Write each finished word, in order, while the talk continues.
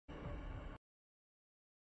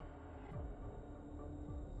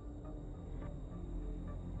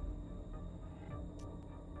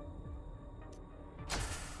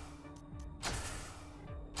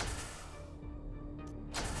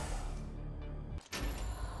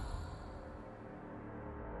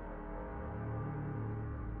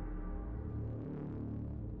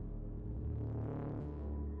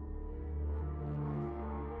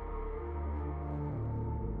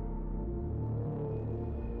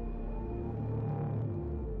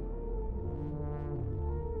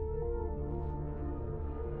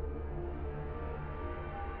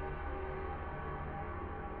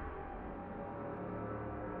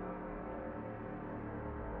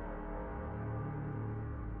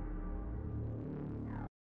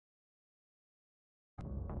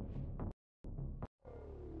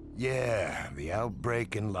Yeah, the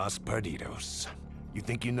outbreak in Los Perdidos. You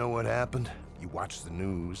think you know what happened? You watched the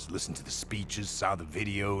news, listened to the speeches, saw the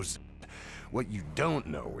videos. What you don't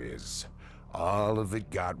know is, all of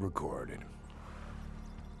it got recorded.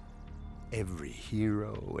 Every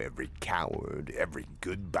hero, every coward, every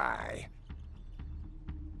goodbye.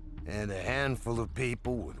 And a handful of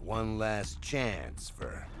people with one last chance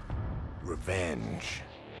for revenge,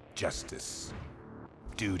 justice,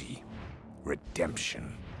 duty,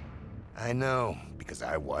 redemption. I know, because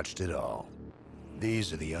I watched it all.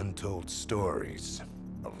 These are the untold stories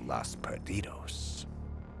of Los Perdidos.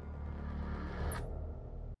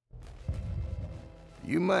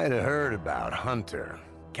 You might have heard about Hunter,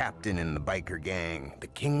 captain in the biker gang, the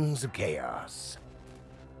Kings of Chaos.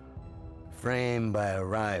 Framed by a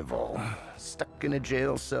rival, stuck in a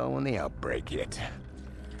jail cell when the outbreak hit.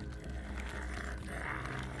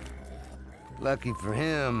 Lucky for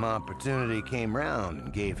him, opportunity came round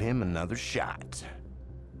and gave him another shot.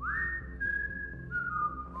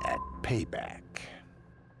 At payback.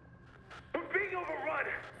 We're being overrun!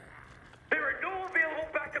 There are no available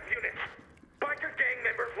backup units! Biker gang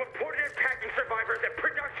members reported attacking survivors at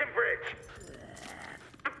Production Bridge!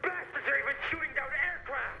 The bastards are even shooting down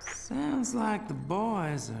aircraft! Sounds like the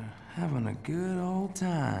boys are having a good old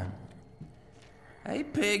time. Hey,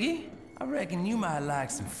 Piggy. I reckon you might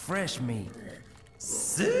like some fresh meat.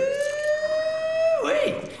 Sweet!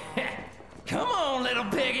 Come on, little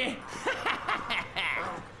piggy!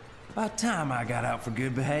 About time I got out for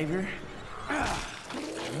good behavior.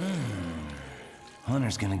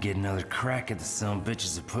 Hunter's gonna get another crack at the son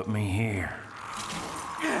bitches that put me here.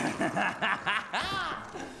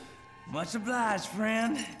 Much obliged,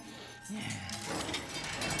 friend.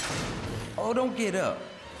 Oh, don't get up.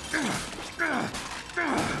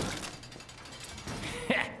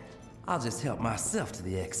 I'll just help myself to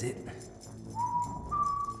the exit.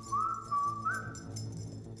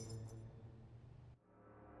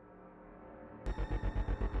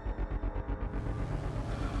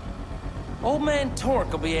 Old man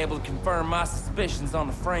Torque will be able to confirm my suspicions on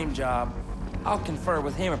the frame job. I'll confer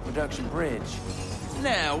with him at Production Bridge.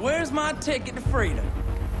 Now, where's my ticket to freedom?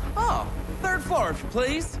 Oh, third floor, if you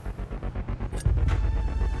please.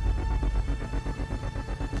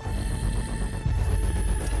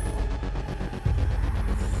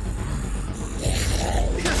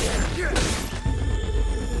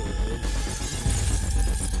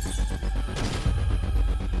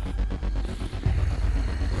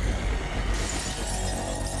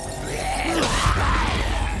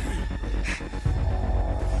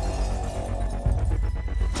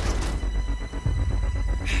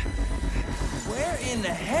 In the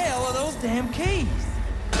hell are those damn keys?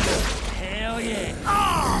 Hell yeah.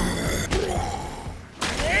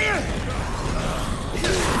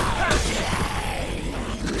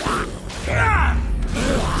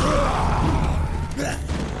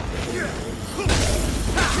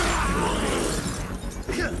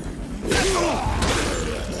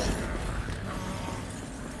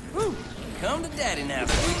 Woo. Come to daddy now,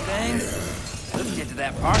 sweet things. Let's get to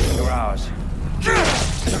that parking garage.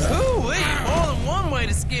 Ooh-wee! More than one way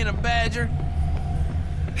to skin a badger.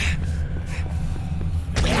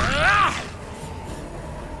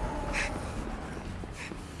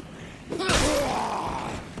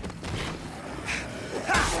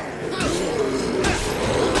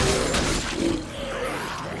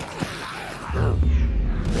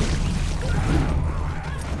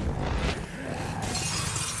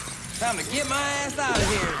 Time to get my ass out of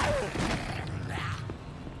here.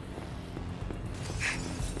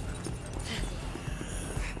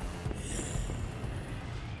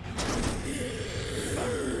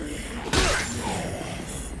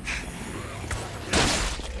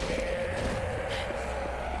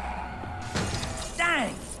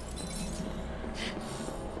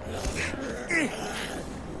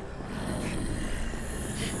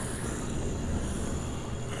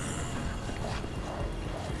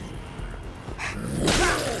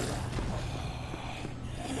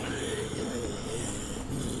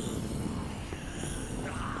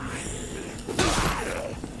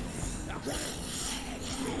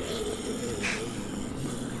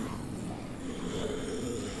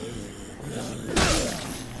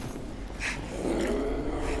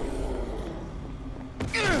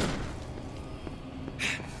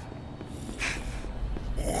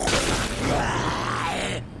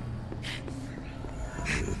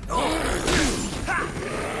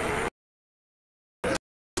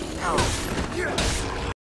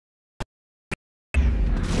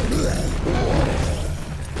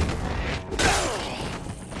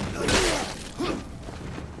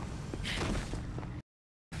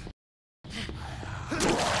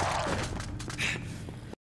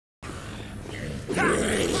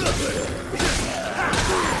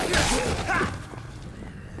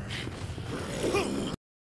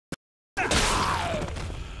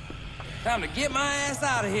 Time to get my ass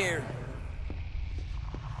out of here.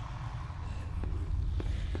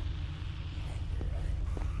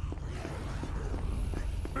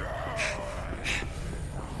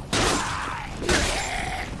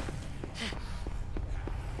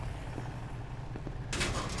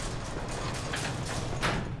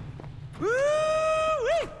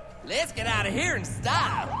 Woo-wee! Let's get out of here in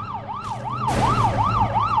style.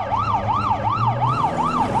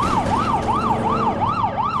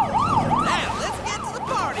 Now, let's get to the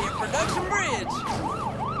party at Production Bridge.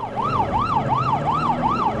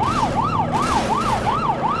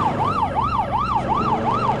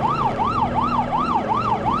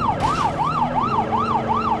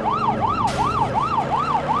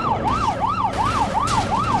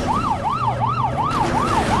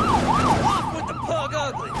 Off with the pug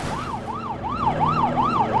ugly.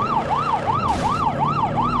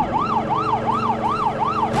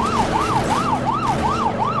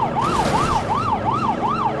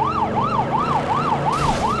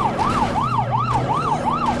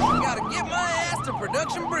 Gotta get my ass to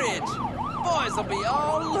Production Bridge. Boys will be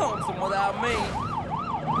all lonesome without me.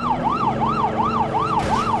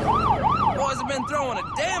 Boys have been throwing a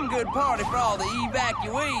damn good party for all the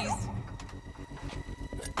evacuees.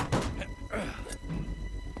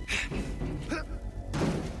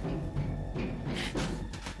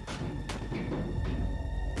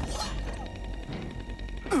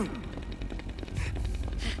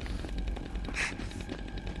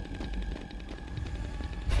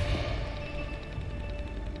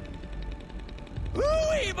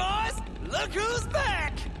 Woo-wee, boys! Look who's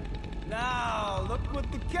back! Now, look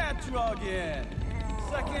what the cat drug in.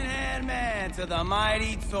 Second-hand man to the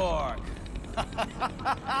mighty Torque.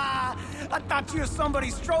 I thought you were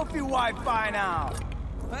somebody's trophy wife by now.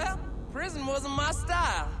 Well, prison wasn't my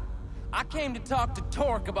style. I came to talk to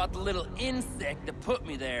Torque about the little insect that put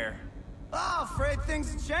me there. Oh, afraid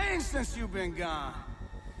things have changed since you've been gone.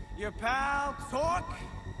 Your pal, Torque,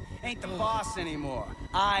 ain't the boss anymore.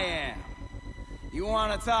 I am. You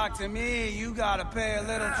wanna talk to me, you gotta pay a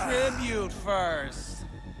little tribute first.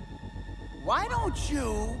 Why don't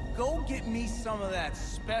you go get me some of that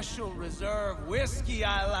special reserve whiskey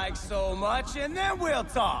I like so much, and then we'll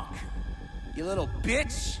talk. You little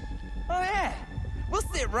bitch. Oh yeah, we'll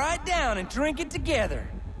sit right down and drink it together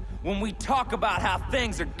when we talk about how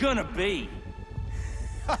things are gonna be.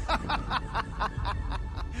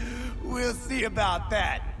 We'll see about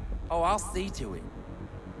that. Oh, I'll see to it.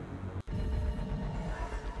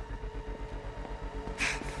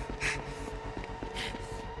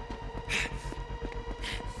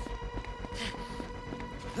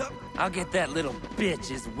 I'll get that little bitch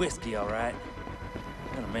his whiskey, all right?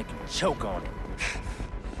 I'm gonna make him choke on it.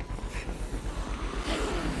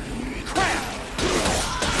 Crap!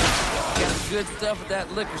 Got some good stuff at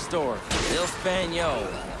that liquor store, El Spaniel.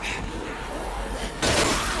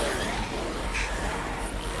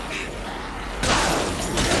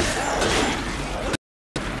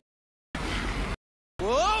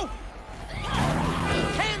 Whoa!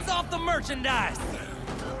 Hands off the merchandise!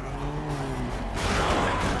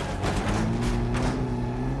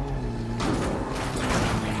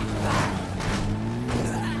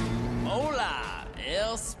 Hola,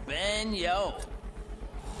 El Spaniel.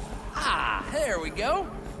 Ah, there we go.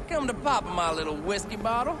 Come to pop my little whiskey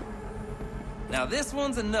bottle. Now this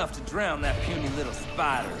one's enough to drown that puny little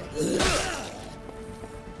spider.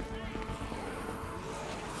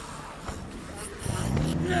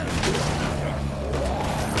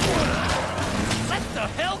 Let the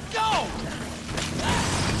hell go!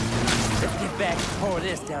 Let's get back and pour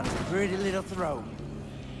this down his pretty little throat.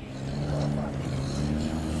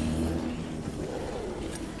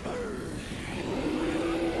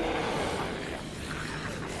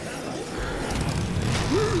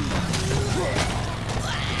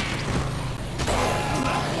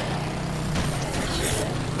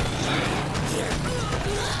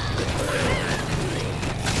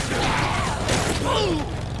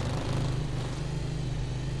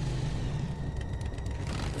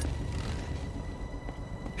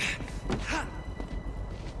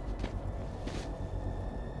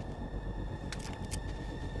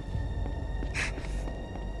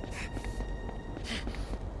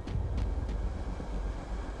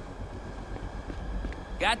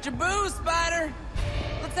 Got your booze, Spider?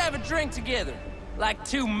 Let's have a drink together, like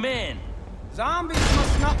two men. Zombies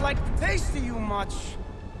must not like the taste of you much.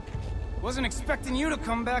 Wasn't expecting you to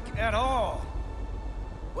come back at all.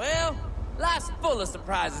 Well, life's full of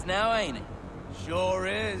surprises now, ain't it? Sure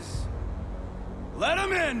is. Let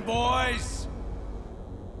 'em in, boys!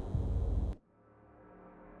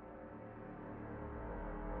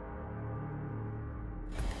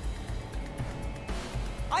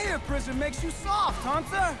 I hear prison makes you soft,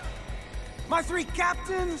 Hunter. My 3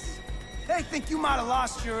 captains, they think you might have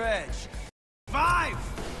lost your edge. Survive,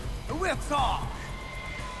 and we'll talk.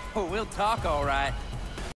 Oh, we'll talk all right.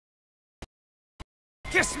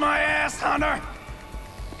 Kiss my ass, Hunter!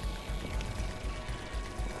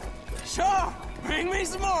 Sure, bring me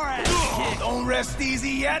some more ass kick. Don't rest easy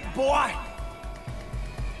yet, boy.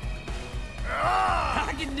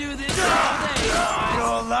 I can do this all day, boys.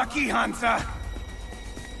 You're lucky, Hunter.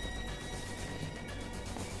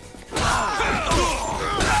 You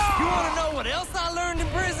wanna know what else I learned in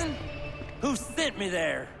prison? Who sent me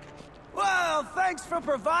there? Well, thanks for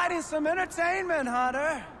providing some entertainment,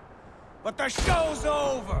 Hunter. But the show's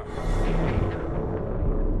over.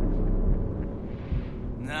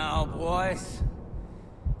 Now, boys,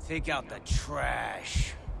 take out the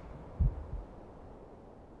trash.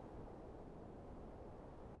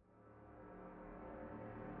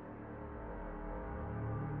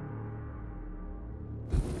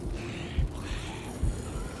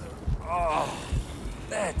 Oh,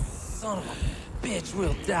 that son of a bitch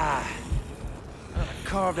will die. I'm gonna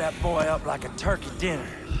carve that boy up like a turkey dinner.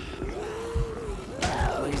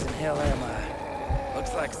 Blazing hell am I?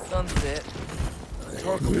 Looks like sunset.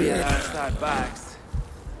 Torque will be at outside bikes.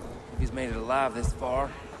 If he's made it alive this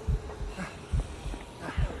far.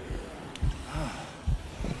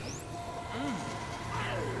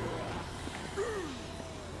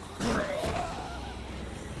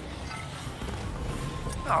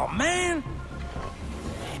 Oh, man!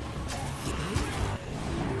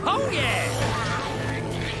 Oh, yeah!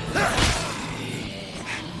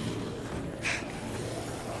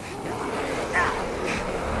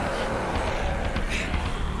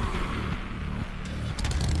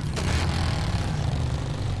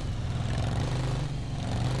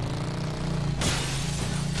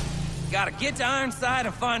 Gotta get to Ironside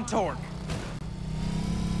and find Torque.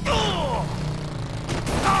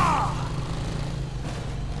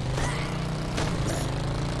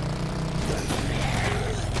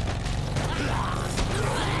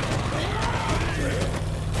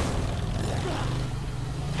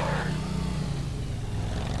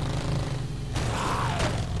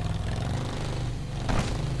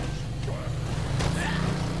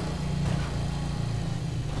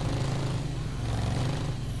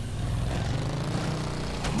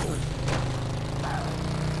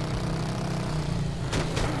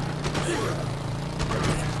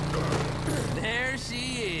 There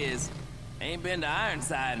she is. Ain't been to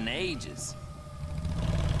Ironside in ages.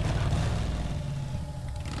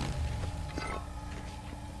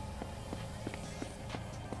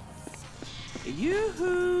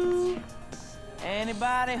 Yoo-hoo!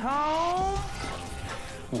 Anybody home?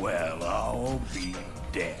 Well, I'll be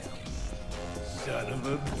damned. Son of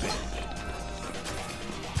a bitch.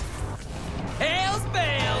 Hell's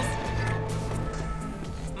bells!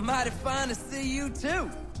 Mighty fine to see you, too.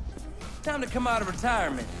 Time to come out of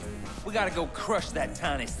retirement. We gotta go crush that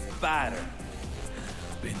tiny spider.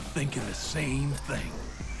 Been thinking the same thing.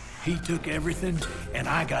 He took everything, and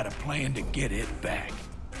I got a plan to get it back.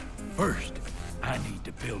 First, I need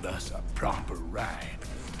to build us a proper ride.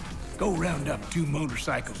 Go round up 2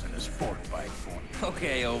 motorcycles and a sport bike for me.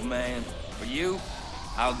 Okay, old man. For you,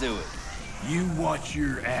 I'll do it. You watch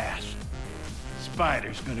your ass.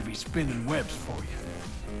 Spider's gonna be spinning webs for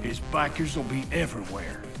you. His bikers will be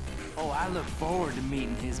everywhere. Oh, I look forward to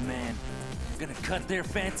meeting his men. Gonna cut their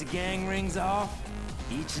fancy gang rings off,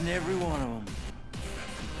 each and every one of them.